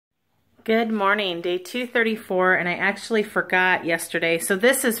Good morning, day 234, and I actually forgot yesterday. So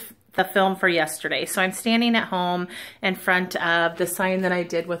this is the film for yesterday. So I'm standing at home in front of the sign that I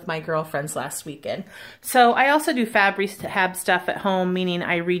did with my girlfriends last weekend. So I also do fab rehab stuff at home, meaning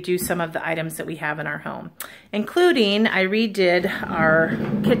I redo some of the items that we have in our home, including I redid our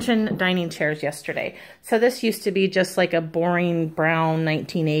kitchen dining chairs yesterday. So this used to be just like a boring brown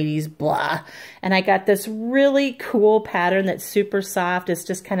 1980s blah. And I got this really cool pattern that's super soft. It's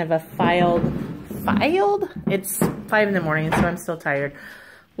just kind of a filed? It's 5 in the morning, so I'm still tired.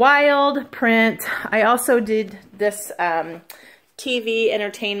 Wild print. I also did this TV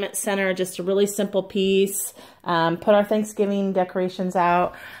entertainment center, just a really simple piece. Put our Thanksgiving decorations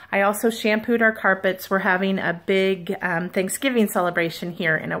out. I also shampooed our carpets. We're having a big Thanksgiving celebration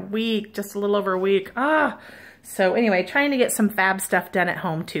here in a week, just a little over a week. So anyway, trying to get some fab stuff done at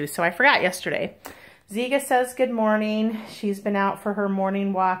home too. So I forgot yesterday. Ziga says good morning. She's been out for her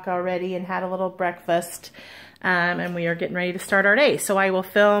morning walk already and had a little breakfast. And we are getting ready to start our day. So I will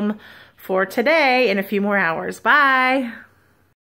film for today in a few more hours. Bye.